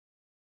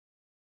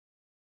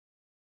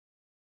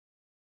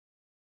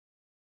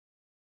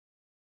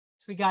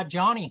we got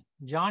Johnny.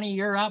 Johnny,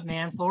 you're up,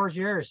 man. Floor's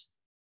yours.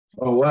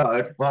 Oh wow,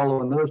 after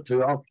following those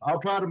two, I'll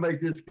try to make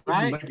this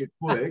Right? make it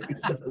quick.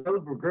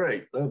 Those were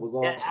great. That was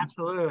awesome. Yeah,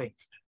 absolutely.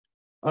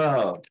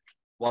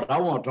 What I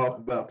want to talk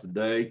about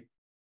today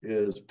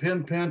is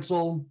pen,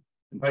 pencil,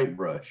 and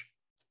paintbrush.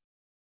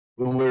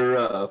 When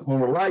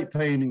we're light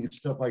painting and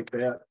stuff like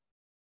that,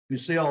 you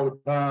see all the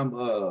time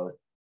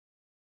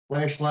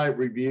flashlight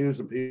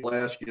reviews and people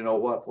ask,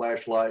 what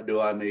flashlight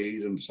do I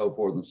need and so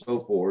forth and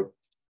so forth.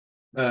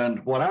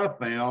 And what I've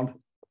found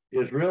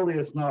is really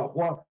it's not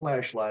what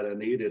flashlight I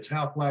need, it's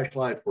how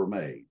flashlights were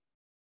made.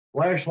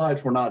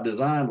 Flashlights were not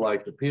designed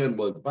like the pen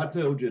was. If I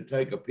told you to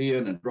take a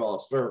pen and draw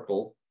a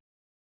circle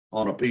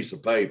on a piece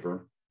of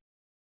paper,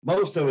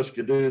 most of us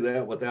could do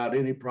that without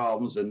any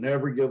problems and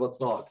never give a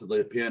thought to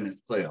the pen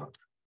itself,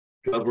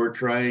 because we're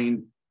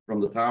trained from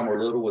the time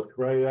we're little with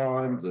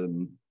crayons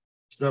and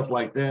stuff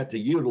like that to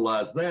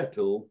utilize that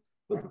tool.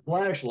 But the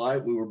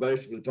flashlight, we were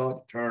basically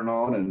taught to turn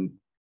on, and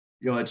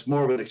it's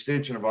more of an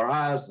extension of our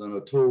eyes than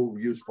a tool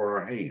used for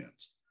our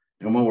hands.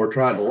 And when we're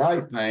trying to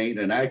light paint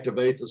and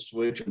activate the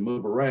switch and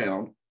move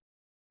around,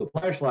 the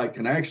flashlight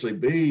can actually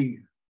be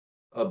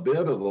a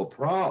bit of a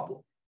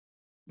problem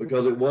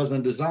because it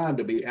wasn't designed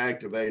to be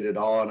activated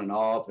on and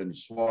off and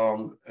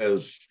swung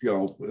as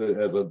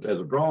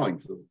a drawing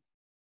tool.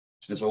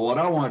 And so what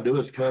I want to do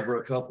is cover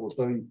a couple of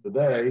things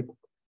today.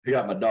 I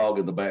got my dog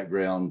in the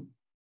background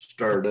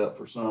stirred up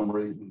for some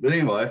reason. But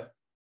anyway,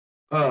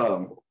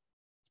 a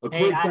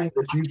quick thing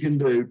that you can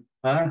do,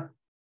 huh?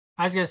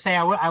 I was going to say,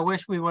 I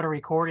wish we would have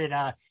recorded,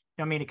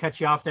 don't mean to cut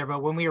you off there,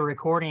 but when we were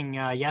recording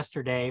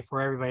yesterday,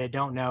 for everybody that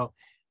don't know,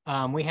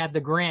 we had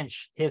the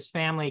Grinch. His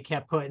family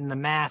kept putting the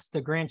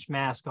Grinch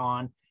mask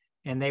on,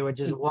 and they would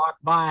just walk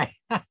by.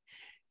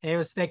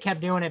 They kept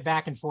doing it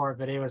back and forth,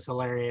 but it was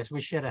hilarious. I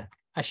wish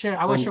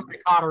I would have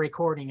caught a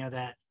recording of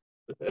that.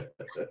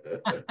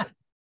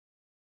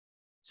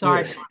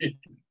 Sorry.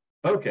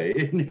 Okay,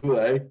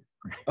 anyway,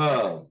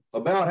 about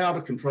how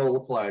to control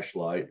a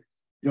flashlight.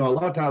 A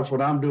lot of times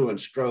when I'm doing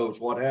strobes,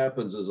 what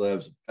happens is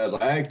as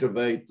I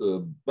activate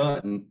the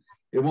button,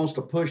 it wants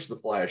to push the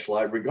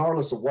flashlight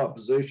regardless of what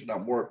position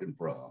I'm working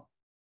from.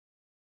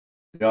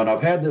 And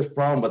I've had this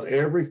problem with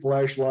every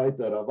flashlight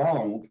that I've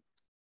owned.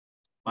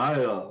 My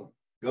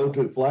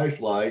go-to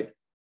flashlight,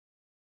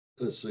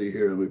 let's see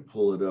here, let me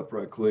pull it up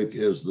right quick,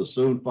 is the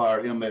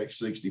Soonfire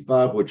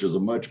MX65, which is a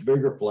much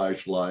bigger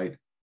flashlight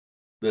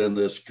than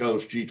this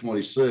Coast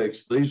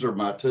G26. These are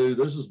my two.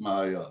 This is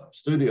my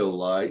studio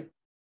light.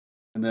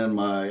 And then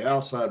my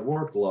outside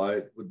work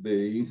light would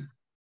be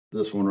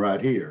this one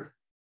right here.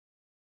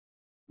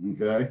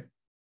 Okay.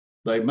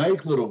 They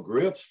make little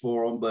grips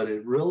for them, but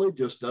it really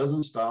just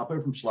doesn't stop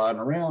it from sliding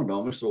around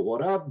on me. So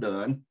what I've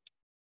done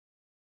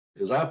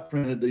is I've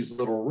printed these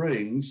little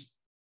rings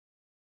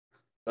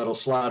that'll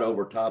slide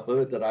over top of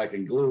it that I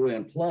can glue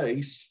in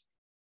place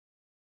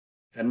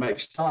and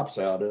make stops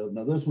out of.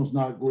 Now this one's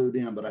not glued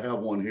in, but I have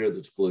one here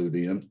that's glued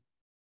in.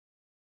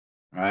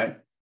 All right.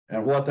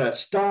 And what that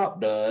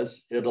stop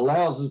does, it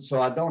allows it so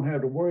I don't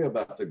have to worry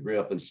about the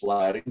grip and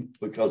sliding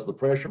because the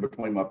pressure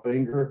between my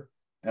finger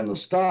and the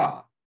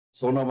stop.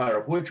 So no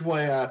matter which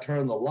way I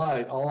turn the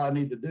light, all I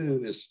need to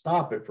do is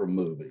stop it from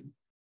moving.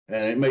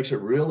 And it makes it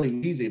really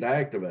easy to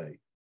activate.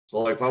 So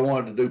like if I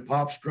wanted to do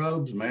pop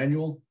strobes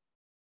manual,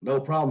 no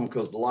problem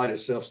because the light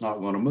itself's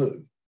not going to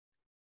move.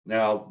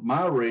 Now,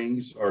 my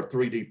rings are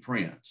 3D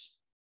prints,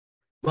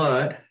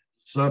 but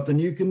something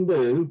you can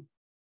do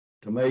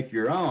to make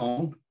your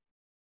own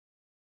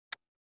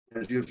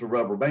is use a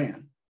rubber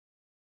band.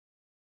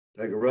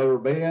 Take a rubber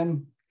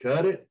band,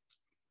 cut it.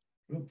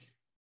 Oops.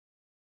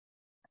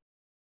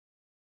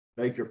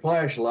 Take your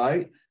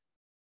flashlight,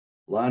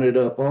 line it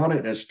up on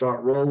it, and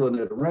start rolling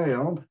it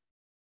around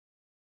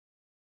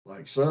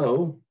like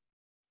so.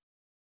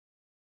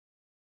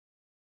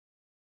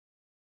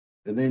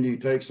 And then you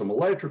take some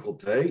electrical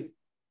tape,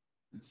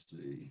 let's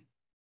see,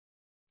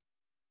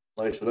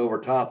 place it over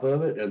top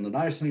of it. And the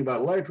nice thing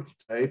about electrical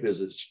tape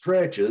is it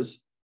stretches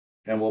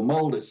and will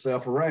mold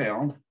itself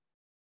around.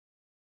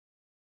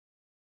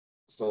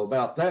 So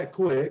about that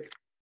quick,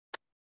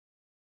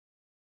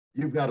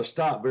 you've got a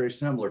stop very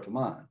similar to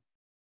mine,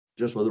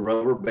 just with a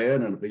rubber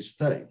band and a piece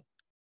of tape.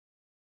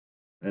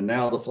 And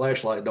now the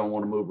flashlight don't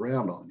want to move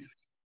around on you,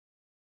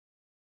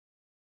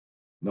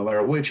 no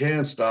matter which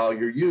hand style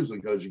you're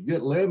using, because you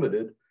get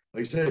limited.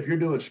 Like I said, if you're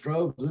doing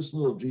strobes, this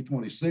little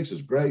G26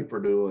 is great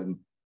for doing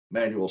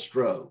manual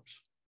strobes.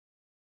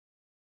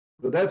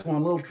 But that's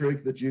one little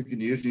trick that you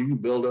can use. You can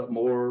build up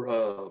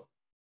more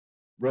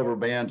rubber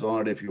bands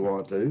on it if you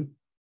want to.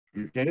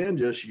 You can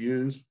just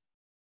use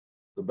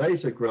the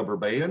basic rubber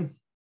band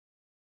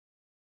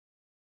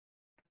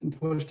and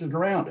twist it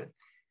around it.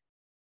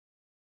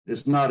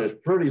 It's not as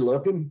pretty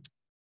looking,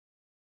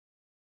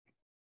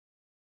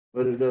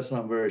 but it does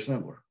something very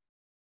similar.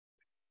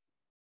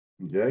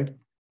 Okay.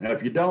 Now,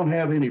 if you don't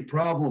have any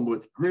problem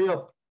with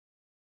grip,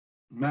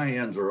 my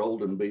hands are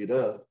old and beat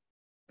up.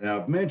 Now,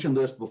 I've mentioned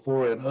this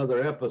before in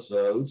other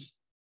episodes.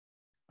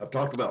 I've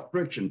talked about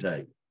friction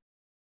tape.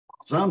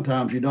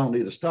 Sometimes you don't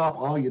need a stop.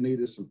 All you need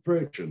is some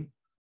friction.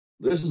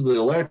 This is the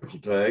electrical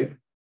tape.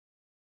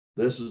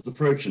 This is the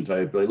friction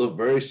tape. They look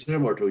very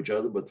similar to each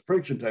other, but the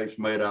friction tape's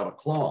made out of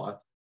cloth.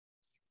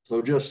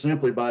 So just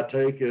simply by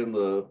taking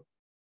the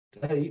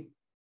tape,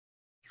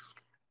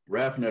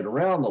 wrapping it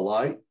around the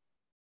light,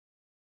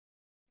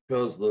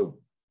 because the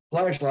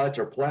flashlights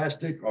are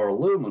plastic or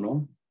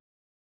aluminum,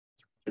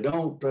 they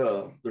don't,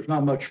 there's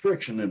not much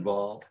friction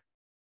involved,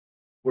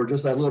 where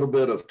just that little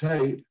bit of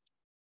tape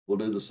will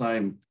do the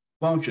same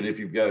function if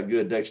you've got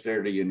good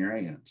dexterity in your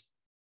hands.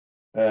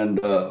 And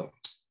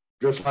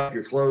just like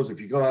your clothes, if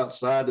you go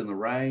outside in the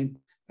rain,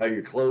 how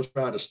your clothes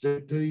try to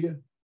stick to you,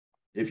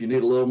 if you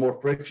need a little more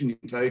friction, you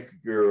can take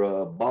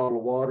your bottle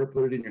of water,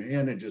 put it in your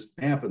hand, and just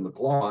dampen the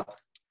cloth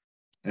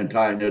and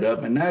tighten it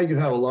up. And now you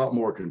have a lot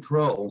more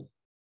control.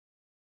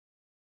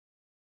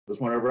 Because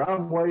whenever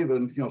I'm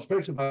waving,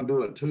 especially if I'm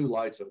doing 2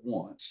 lights at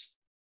once,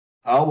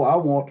 I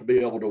want to be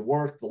able to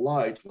work the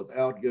lights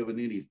without giving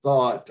any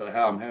thought to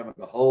how I'm having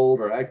to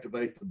hold or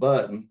activate the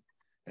button,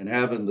 and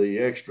having the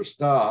extra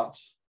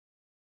stops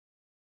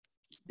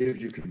gives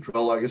you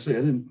control, like I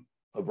said, in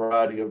a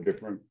variety of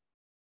different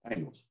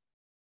angles.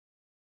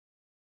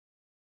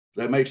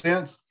 Does that make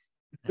sense?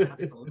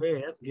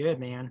 Absolutely. That's good,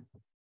 man.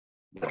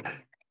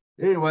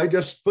 Anyway,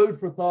 just food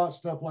for thought,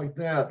 stuff like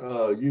that.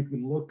 You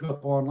can look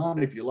up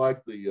online if you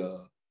like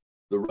the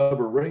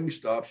rubber ring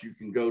stops. You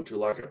can go to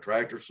like a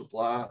Tractor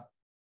Supply.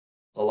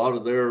 A lot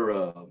of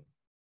their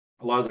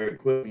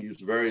equipment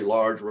uses very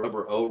large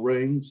rubber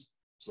O-rings.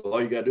 So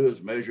all you got to do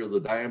is measure the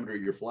diameter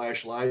of your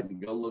flashlight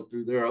and go look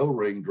through their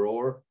O-ring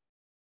drawer,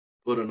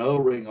 put an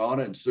O-ring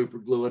on it and super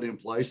glue it in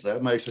place.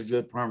 That makes a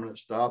good permanent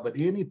stop. But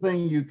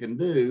anything you can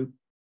do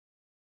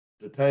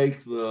to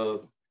take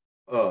the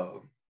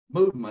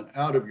movement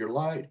out of your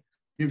light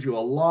gives you a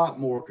lot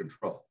more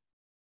control.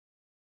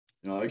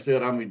 Like I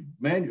said, I mean,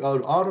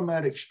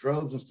 automatic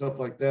strobes and stuff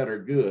like that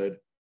are good,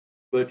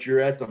 but you're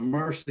at the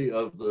mercy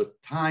of the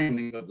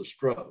timing of the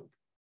strobe.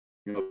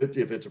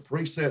 If it's a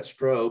preset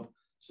strobe,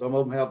 some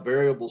of them have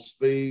variable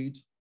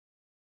speeds.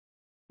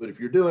 But if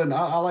you're doing,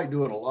 I like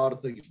doing a lot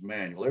of things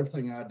manual.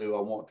 Everything I do,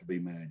 I want to be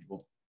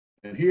manual.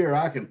 And here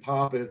I can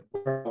pop it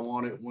where I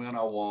want it, when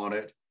I want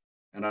it,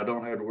 and I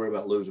don't have to worry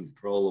about losing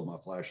control of my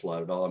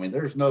flashlight at all. I mean,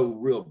 there's no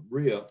real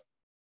grip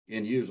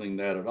in using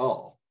that at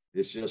all.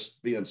 It's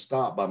just being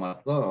stopped by my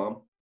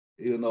thumb.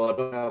 Even though I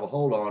don't have a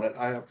hold on it,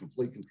 I have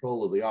complete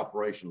control of the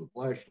operation of the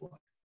flashlight.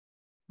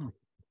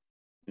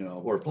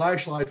 Where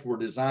flashlights were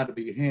designed to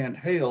be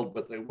handheld,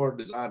 but they weren't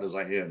designed as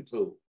a hand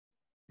tool.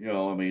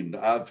 I mean,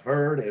 I've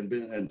heard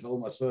and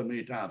told my son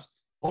many times,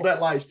 hold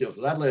that light still,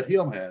 because I'd let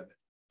him have it.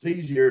 It's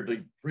easier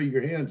to free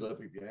your hands up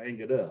if you hang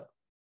it up.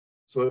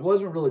 So it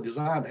wasn't really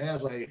designed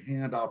as a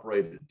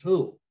hand-operated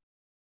tool.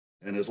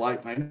 And as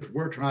light painters,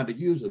 we're trying to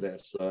use it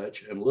as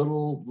such, and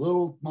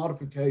little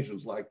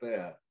modifications like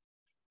that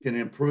can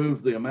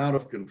improve the amount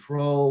of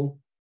control.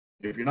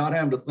 If you're not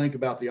having to think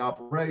about the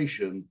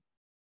operation,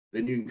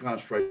 then you can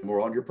concentrate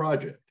more on your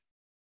project.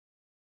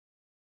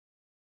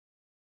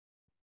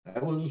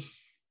 That was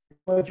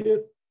much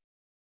it.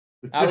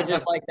 I would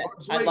just like to,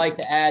 I'd like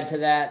to add to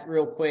that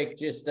real quick,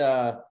 just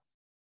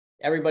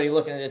everybody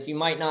looking at this, you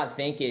might not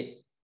think it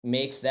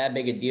makes that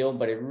big a deal,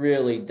 but it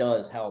really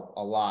does help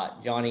a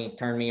lot. Johnny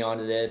turned me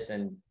onto this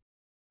and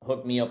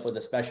hooked me up with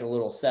a special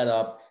little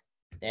setup,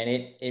 and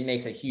it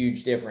makes a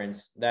huge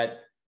difference.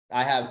 That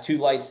I have 2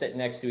 lights sitting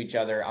next to each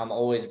other. I'm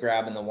always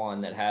grabbing the one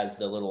that has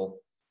the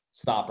little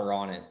stopper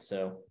on it.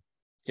 So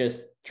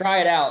just try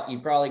it out. You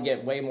probably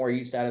get way more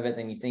use out of it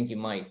than you think you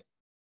might.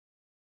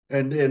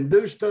 And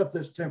do stuff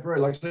that's temporary,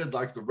 like I said,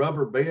 like the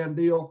rubber band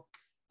deal.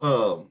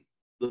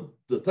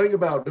 The thing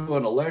about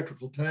doing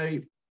electrical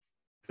tape,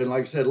 and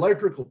like I said,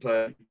 electrical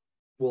tape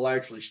will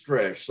actually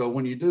stretch. So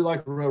when you do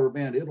like a rubber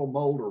band, it'll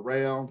mold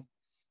around.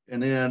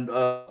 And then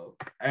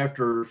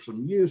after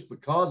some use,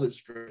 because it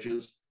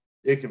stretches,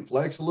 it can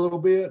flex a little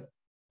bit.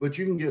 But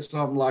you can get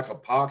something like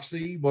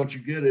epoxy. Once you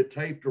get it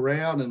taped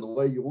around in the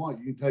way you want,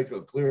 you can take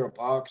a clear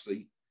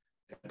epoxy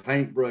and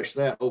paintbrush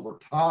that over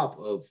top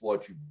of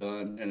what you've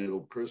done, and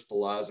it'll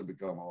crystallize and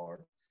become hard,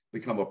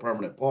 become a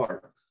permanent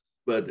part.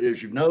 But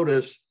as you've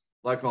noticed,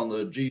 like on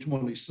the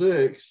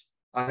G26,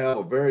 I have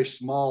a very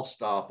small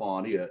stop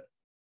on it,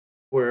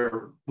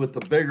 where with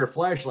the bigger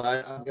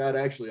flashlight, I've got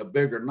actually a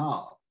bigger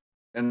knob.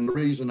 And the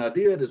reason I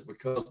did is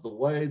because the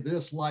way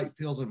this light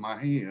feels in my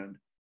hand,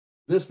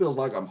 this feels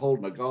like I'm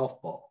holding a golf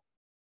ball.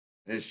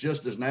 And it's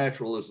just as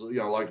natural as,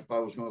 like if I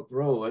was going to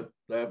throw it,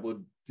 that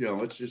would,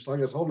 it's just like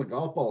it's holding a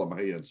golf ball in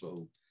my hand.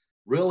 So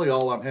really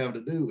all I'm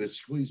having to do is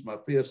squeeze my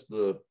fist.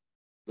 The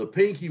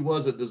pinky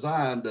wasn't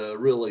designed to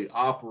really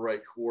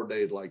operate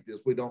coordinated like this.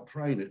 We don't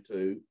train it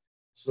to.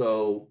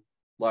 So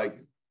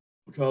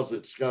because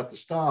it's got the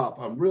stop,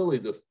 I'm really,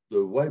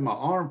 the way my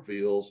arm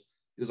feels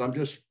is I'm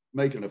just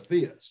making a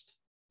fist.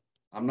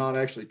 I'm not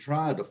actually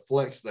trying to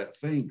flex that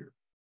finger.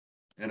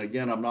 And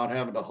again, I'm not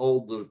having to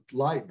hold the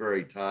light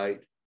very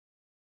tight.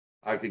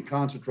 I can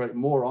concentrate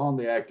more on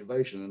the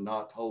activation and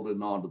not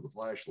holding on to the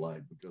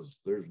flashlight, because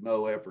there's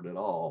no effort at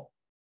all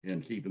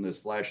in keeping this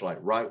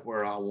flashlight right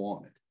where I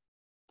want it.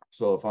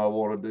 So if I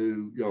want to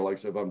do, you know, like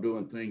I said, if I'm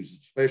doing things,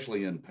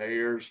 especially in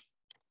pairs,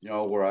 you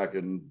know, where I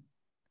can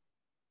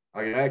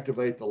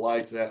activate the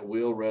lights at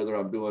will, whether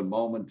I'm doing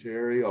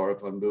momentary or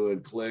if I'm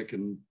doing click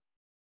and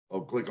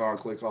click on,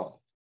 click off.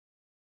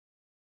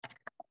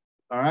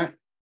 All right.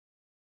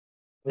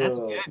 That's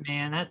good,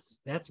 man.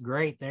 That's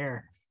great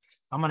there.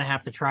 I'm gonna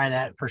have to try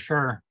that for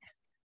sure.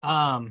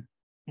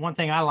 One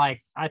thing I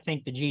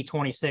think the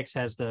G26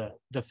 has the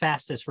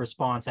fastest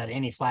response at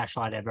any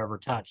flashlight I've ever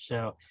touched.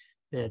 So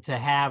to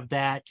have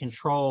that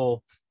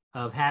control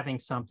of having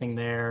something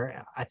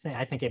there, I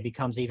think it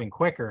becomes even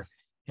quicker.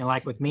 And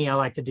like with me, I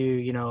like to do,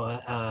 you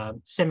know,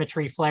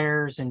 symmetry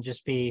flares and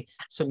just be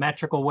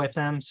symmetrical with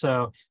them.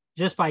 So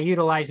just by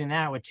utilizing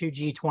that with two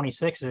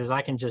G26s,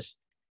 I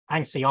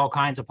can see all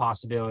kinds of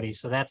possibilities.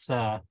 So that's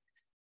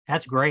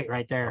great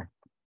right there.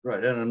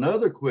 Right. And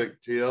another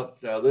quick tip,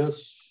 now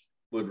this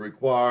would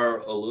require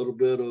a little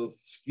bit of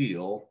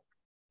skill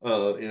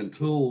in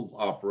tool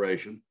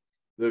operation.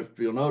 If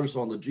you'll notice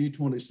on the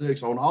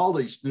G26, on all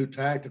these new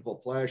tactical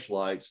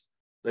flashlights,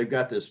 they've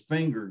got this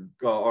finger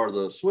or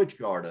the switch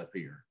guard up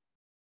here.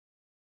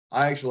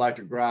 I actually like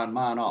to grind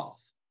mine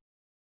off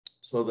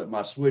so that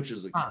my switch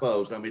is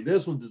exposed. I mean,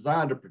 this was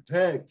designed to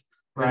protect,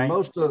 and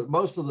most of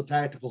the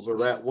tacticals are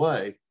that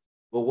way.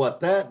 But what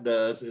that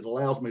does, it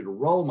allows me to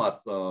roll my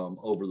thumb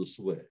over the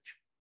switch.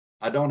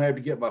 I don't have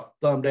to get my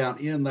thumb down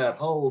in that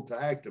hole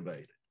to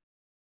activate it.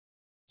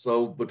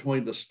 So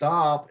between the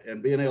stop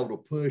and being able to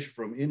push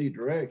from any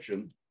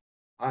direction,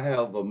 I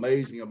have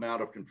amazing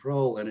amount of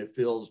control, and it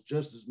feels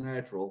just as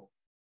natural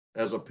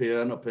as a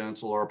pen, a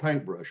pencil, or a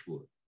paintbrush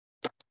would.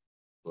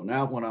 So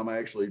now when I'm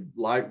actually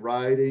light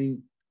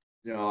writing,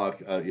 you know,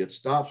 it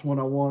stops when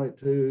I want it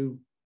to.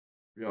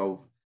 You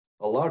know,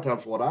 a lot of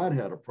times what I'd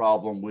had a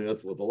problem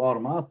with a lot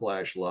of my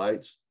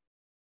flashlights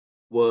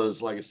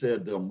was, like I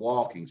said, them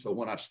walking. So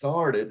when I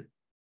started,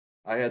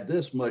 I had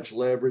this much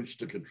leverage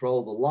to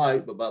control the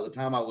light, but by the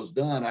time I was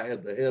done, I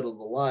had the head of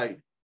the light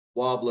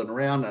wobbling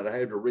around and I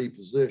had to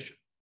reposition,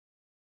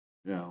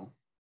 you know.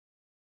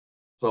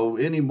 So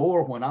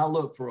anymore, when I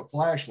look for a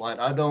flashlight,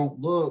 I don't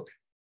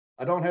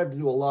have to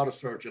do a lot of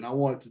searching. I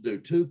want it to do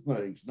two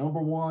things.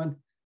 Number one,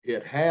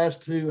 it has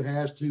to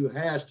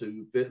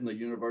fit in the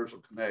universal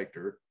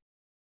connector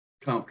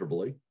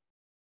comfortably.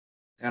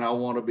 And I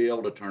want to be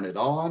able to turn it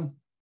on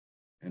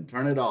and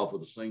turn it off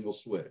with a single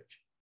switch.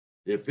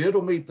 If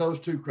it'll meet those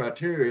two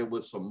criteria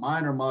with some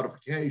minor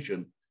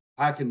modification,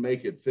 I can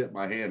make it fit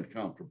my hand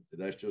comfortably.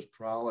 That's just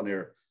trial and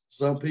error.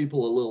 Some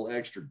people, a little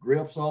extra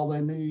grip's all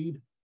they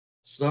need.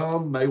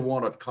 Some may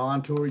want a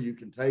contour. You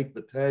can take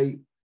the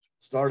tape,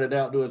 start it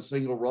out doing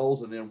single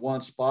rolls, and then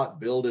one spot,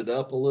 build it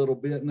up a little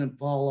bit and then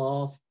fall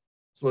off.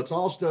 So it's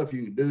all stuff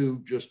you can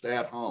do just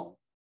at home,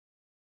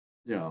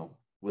 you know,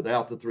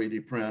 without the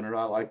 3D printer.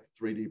 I like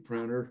the 3D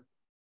printer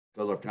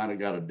because I've kind of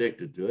got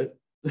addicted to it.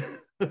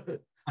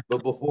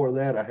 But before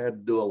that, I had to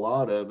do a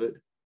lot of it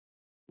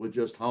with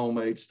just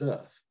homemade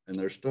stuff. And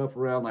there's stuff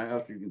around the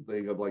house you can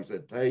think of, like I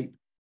said, tape.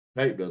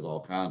 Tape does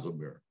all kinds of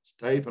mirrors.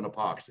 Tape and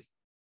epoxy.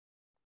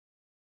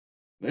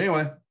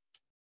 Anyway,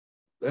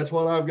 that's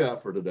what I've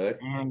got for today.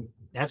 And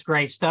that's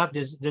great stuff.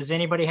 Does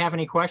anybody have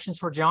any questions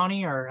for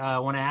Johnny or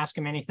want to ask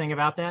him anything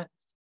about that?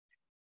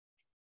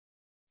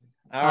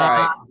 All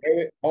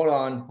right. Hold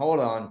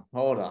on.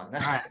 All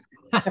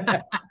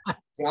right.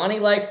 Johnny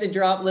likes to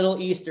drop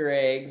little Easter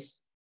eggs.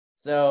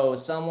 So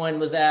someone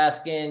was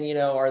asking, you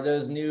know, are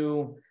those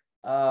new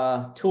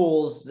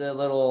tools, the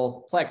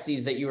little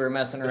plexis that you were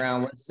messing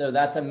around with? So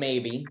that's a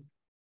maybe.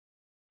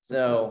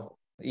 So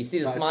you see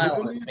the smile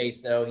on his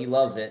face, though. He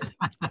loves it.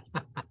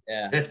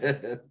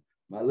 Yeah.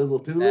 My little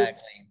tools.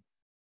 Exactly.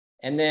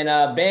 And then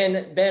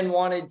Ben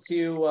wanted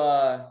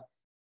to,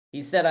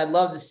 he said, I'd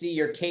love to see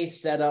your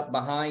case set up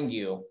behind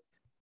you.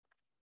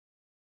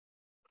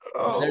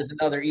 Oh. There's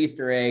another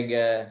Easter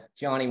egg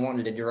Johnny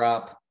wanted to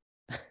drop.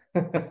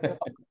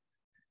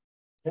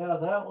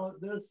 Yeah,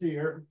 this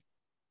here.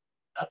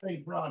 I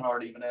think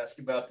Rinehart even asked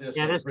about this.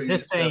 Yeah,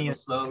 this thing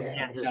episode,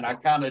 and I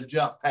kind of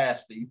jumped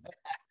past him.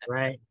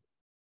 Right.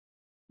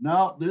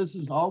 No, this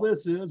is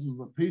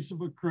a piece of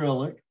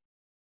acrylic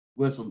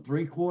with some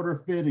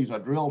 3/4 fittings. I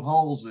drilled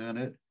holes in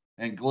it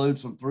and glued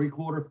some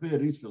 3/4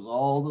 fittings because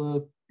all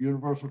the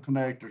universal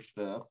connector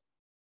stuff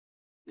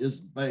is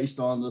based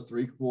on the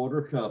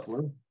 3/4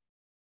 coupler.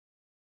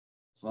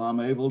 So I'm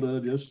able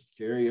to just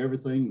carry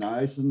everything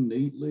nice and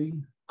neatly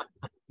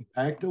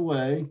packed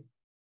away.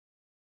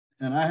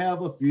 And I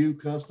have a few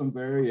custom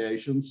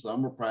variations.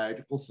 Some are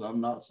practical,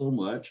 some not so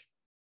much.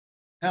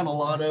 And a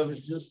lot of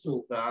it's just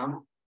tool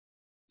time.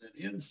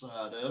 The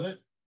inside of it,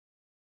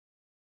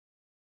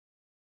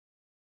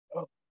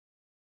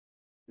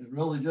 it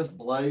really just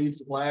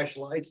blades,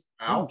 flashlights,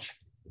 ouch,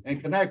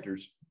 and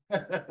connectors.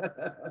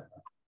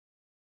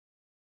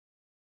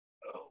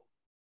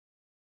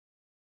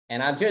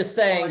 And I'm just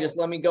saying, just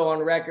let me go on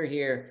record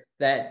here,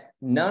 that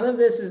none of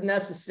this is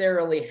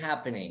necessarily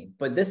happening,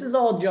 but this is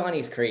all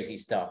Johnny's crazy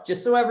stuff,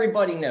 just so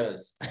everybody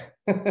knows.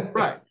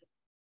 Right.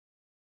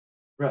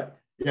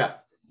 Yeah.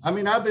 I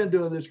mean, I've been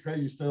doing this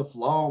crazy stuff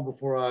long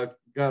before I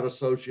got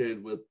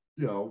associated with,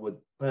 with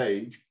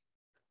Paige.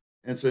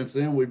 And since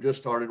then, we've just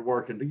started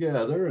working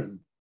together, and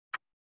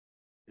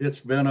it's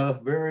been a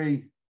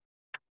very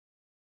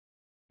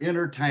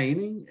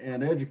entertaining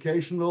and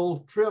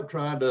educational trip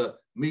trying to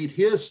meet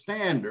his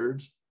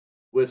standards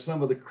with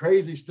some of the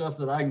crazy stuff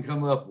that I can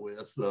come up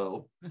with.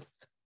 So,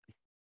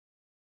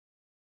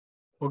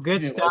 well,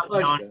 good stuff,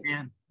 John,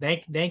 man.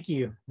 Thank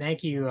you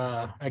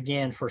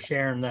again for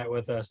sharing that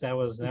with us. That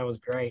was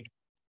great.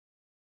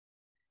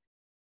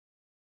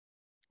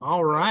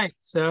 All right,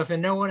 so if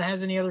no one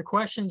has any other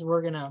questions,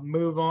 we're gonna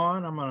move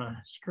on. I'm gonna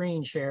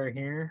screen share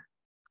here.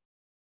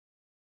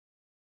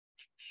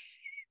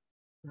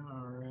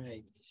 All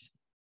right,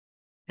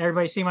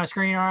 everybody see my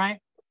screen all right?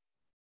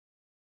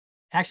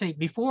 Actually,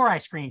 before I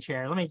screen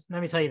share, let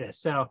me tell you this.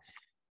 So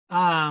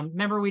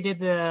remember we did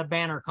the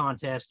banner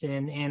contest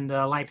in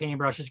the Light Painting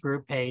Brushes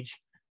group page.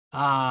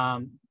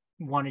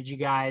 Wanted you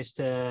guys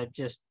to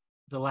just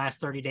the last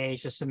 30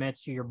 days just submit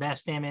your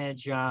best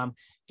image,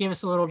 give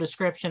us a little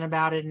description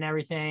about it and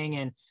everything.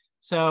 And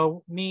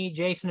so me,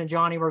 Jason, and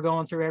Johnny were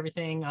going through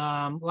everything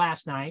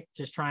last night,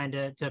 just trying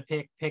to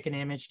pick an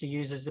image to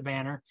use as the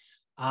banner.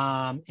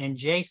 And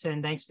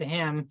Jason, thanks to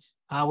him,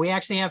 we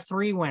actually have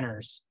 3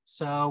 winners.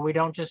 So we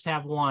don't just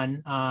have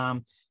one.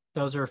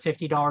 Those are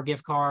 $50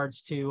 gift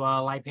cards to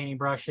Light Painting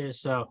Brushes.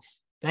 So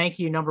thank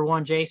you, number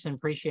one, Jason,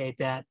 appreciate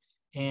that.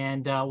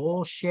 And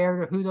we'll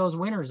share who those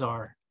winners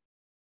are.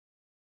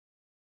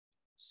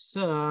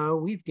 So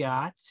we've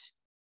got,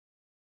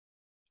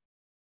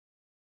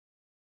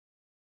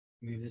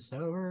 move this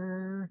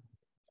over,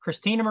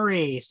 Christina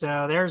Marie.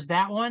 So there's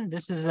that one.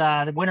 This is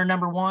the winner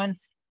number 1.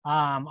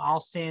 I'll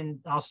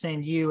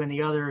send you and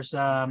the others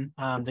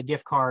the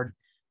gift card,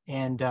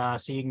 and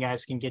so you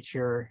guys can get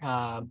your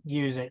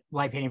use at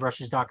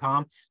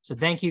lightpaintingbrushes.com. So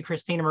thank you,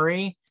 Christina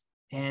Marie.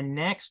 And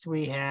next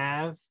we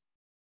have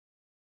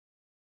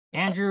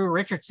Andrew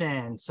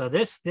Richardson. So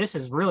this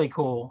is really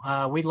cool.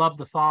 We love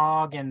the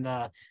fog and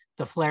the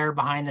flare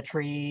behind the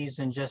trees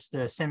and just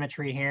the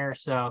symmetry here.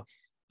 So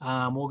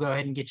we'll go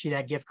ahead and get you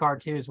that gift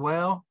card too as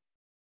well.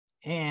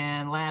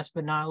 And last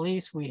but not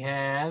least, we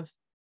have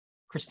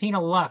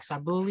Christina Lux. I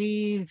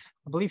believe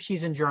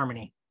she's in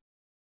Germany.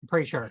 I'm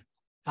pretty sure.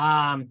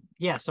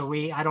 Yeah, so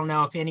I don't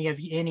know if any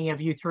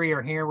of you 3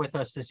 are here with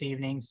us this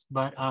evening,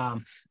 but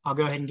I'll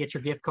go ahead and get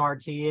your gift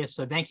card to you.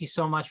 So thank you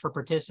so much for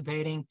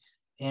participating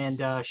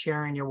and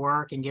sharing your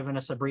work and giving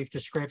us a brief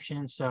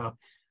description. So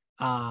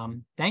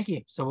thank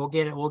you. So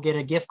we'll get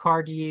a gift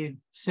card to you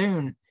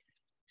soon.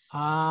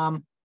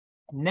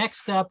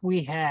 Next up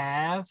we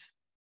have,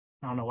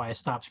 I don't know why I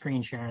stopped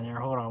screen sharing there.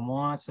 Hold on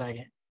one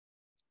second.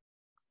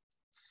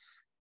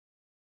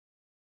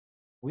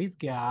 We've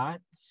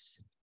got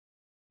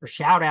for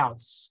shout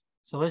outs.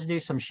 So let's do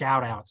some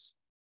shout outs.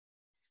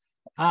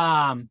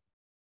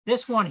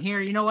 This one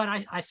here, you know what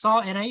I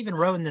saw, and I even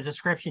wrote in the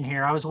description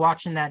here, I was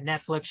watching that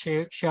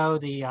Netflix show,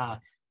 the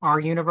Our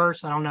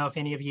Universe. I don't know if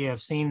any of you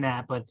have seen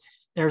that, but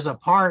there's a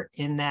part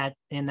in that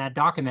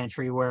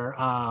documentary where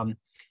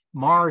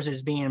Mars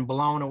is being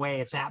blown away.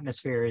 Its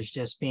atmosphere is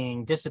just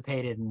being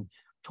dissipated and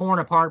torn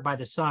apart by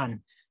the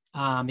sun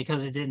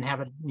because it didn't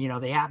have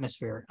the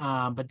atmosphere.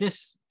 But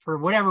this, for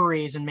whatever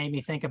reason, made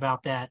me think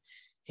about that,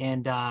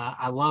 and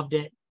I loved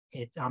it.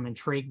 I'm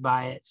intrigued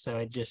by it, so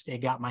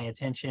it got my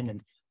attention,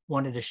 and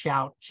wanted to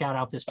shout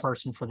out this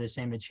person for this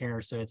image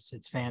here. So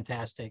it's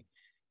fantastic.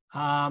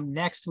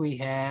 Next we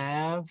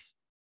have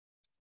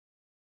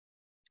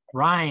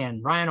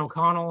Ryan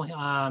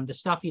O'Connell. The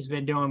stuff he's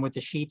been doing with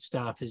the sheet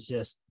stuff is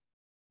just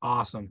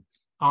awesome,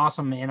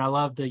 and I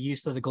love the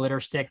use of the glitter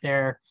stick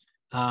there.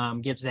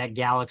 Gives that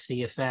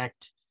galaxy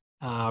effect.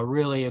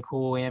 Really a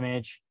cool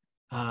image.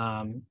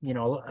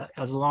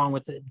 As along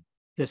with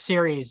the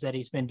series that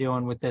he's been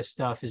doing with this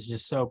stuff is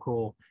just so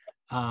cool.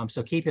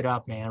 So keep it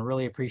up, man.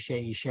 Really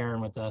appreciate you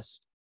sharing with us.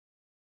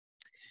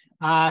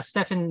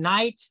 Stephen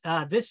Knight,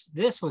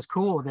 this was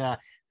cool.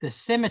 The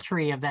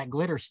symmetry of that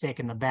glitter stick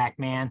in the back,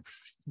 man,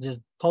 just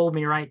pulled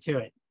me right to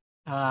it.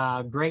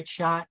 Great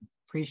shot.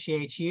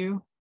 Appreciate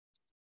you.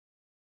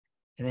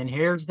 And then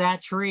here's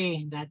that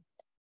tree, that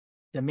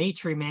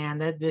Dimitri,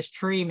 man. This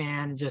tree,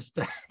 man, just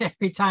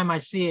every time I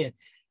see it,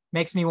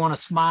 makes me want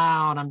to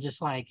smile, and I'm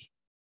just like,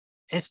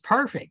 it's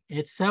perfect.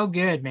 It's so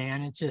good,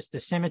 man. It's just the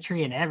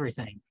symmetry and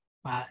everything.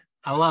 I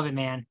love it,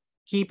 man.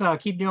 Keep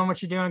doing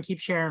what you're doing. Keep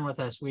sharing with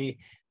us. We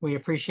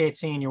appreciate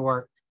seeing your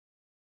work.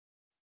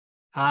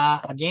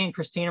 Again,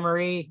 Christina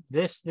Marie,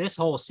 this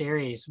whole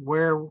series,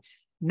 where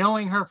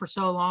knowing her for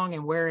so long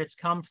and where it's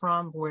come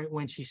from,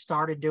 when she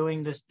started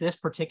doing this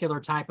particular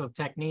type of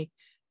technique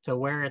to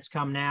where it's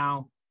come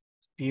now,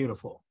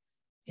 beautiful.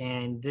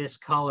 And this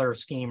color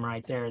scheme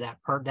right there, that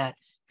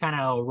kind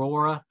of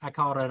aurora, I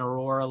call it an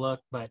aurora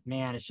look, but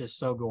man, it's just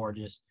so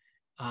gorgeous.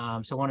 So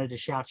I wanted to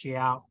shout you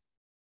out.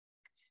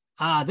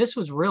 This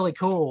was really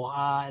cool.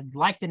 I'd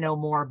like to know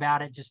more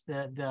about it. Just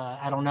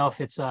I don't know if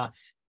it's a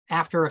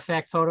After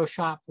Effects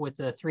Photoshop with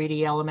the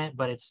 3D element,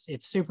 but it's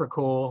super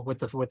cool with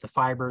the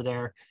fiber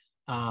there.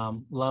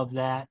 Love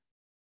that.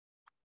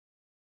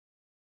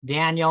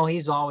 Daniel,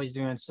 he's always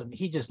doing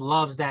he just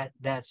loves that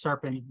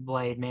serpent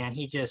blade, man.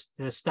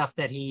 The stuff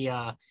that he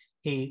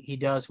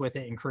does with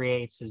it and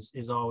creates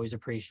is always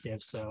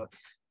appreciative. So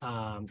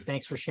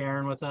thanks for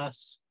sharing with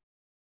us.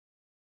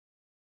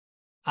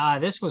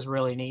 This was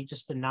really neat.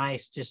 Just a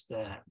nice,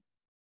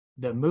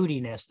 the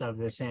moodiness of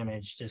this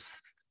image just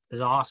is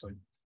awesome.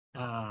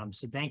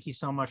 So thank you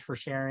so much for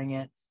sharing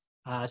it.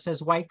 It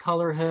says white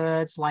color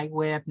hoods, light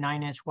whip,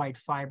 9-inch white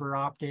fiber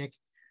optic.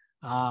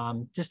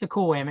 Just a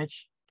cool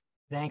image.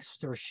 Thanks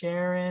for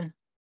sharing.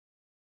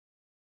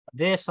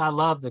 This, I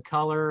love the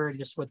color,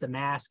 just with the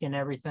mask and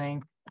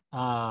everything.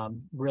 It's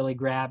really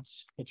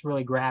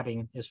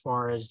grabbing as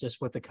far as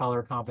just with the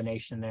color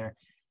combination there.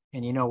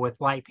 And, you know,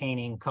 with light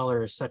painting,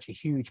 color is such a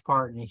huge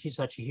part and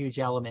such a huge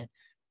element.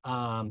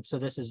 So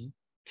this is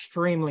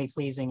extremely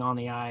pleasing on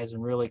the eyes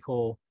and really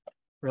cool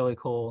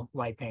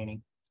light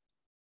painting.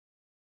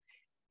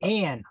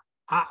 And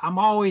I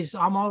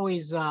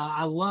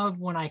love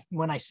when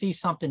I see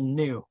something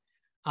new.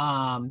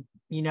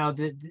 You know,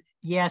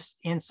 yes,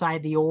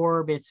 inside the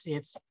orb, it's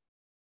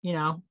you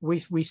know,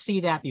 we see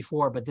that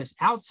before, but this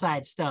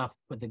outside stuff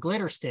with the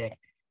glitter stick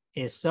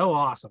is so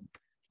awesome.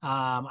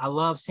 I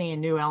love seeing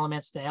new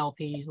elements to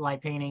LP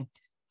light painting.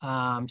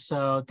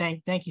 So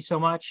thank you so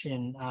much,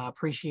 and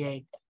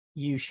appreciate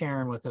you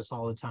sharing with us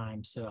all the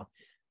time. So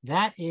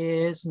that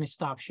is, let me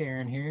stop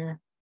sharing here.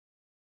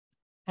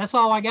 That's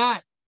all I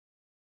got.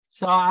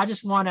 So I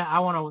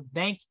want to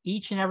thank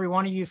each and every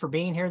one of you for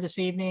being here this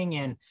evening,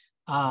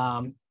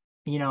 and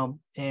you know,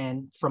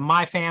 and from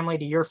my family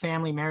to your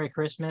family, Merry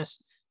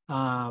Christmas.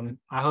 I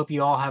hope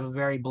you all have a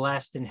very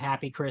blessed and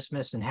happy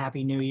Christmas and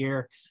Happy New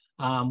Year.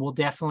 We'll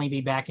definitely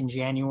be back in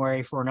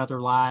January for another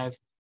live.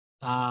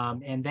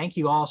 And thank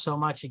you all so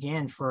much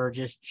again for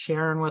just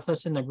sharing with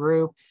us in the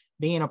group,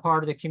 being a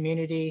part of the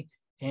community,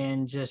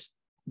 and just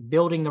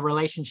building the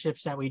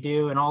relationships that we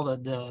do, and all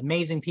the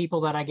amazing people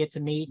that I get to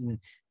meet and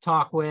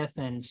talk with.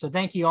 And so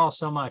thank you all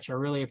so much. I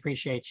really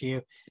appreciate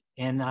you.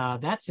 And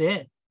that's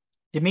it.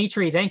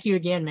 Dimitri, thank you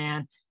again,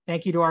 man.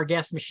 Thank you to our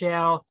guest,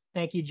 Michelle.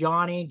 Thank you,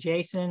 Johnny,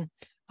 Jason.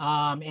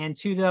 And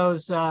to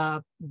those,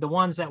 the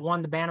ones that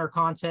won the banner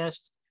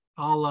contest,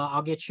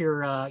 I'll get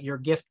your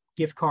gift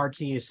card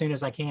to you as soon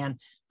as I can.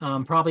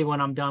 Probably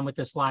when I'm done with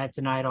this live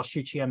tonight, I'll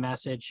shoot you a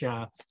message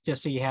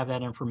just so you have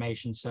that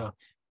information. So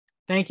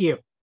thank you.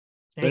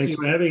 Thanks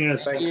for having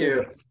us. Thank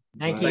you.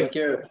 Thank you. Thank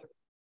you.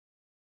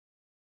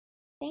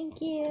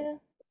 Thank you.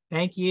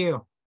 Thank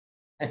you.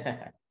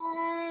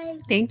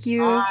 Thank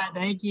you.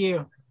 Thank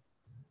you.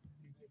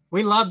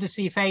 We love to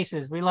see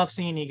faces. We love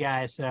seeing you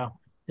guys. So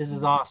this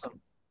is awesome.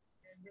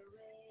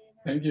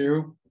 Thank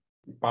you.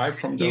 Bye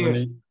from Thank you.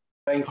 Germany.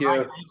 Thank you. Bye,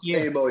 thank you.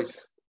 See you,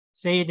 boys.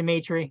 See you,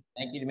 Dimitri.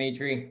 Thank you,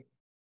 Dimitri.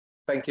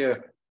 Thank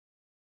you.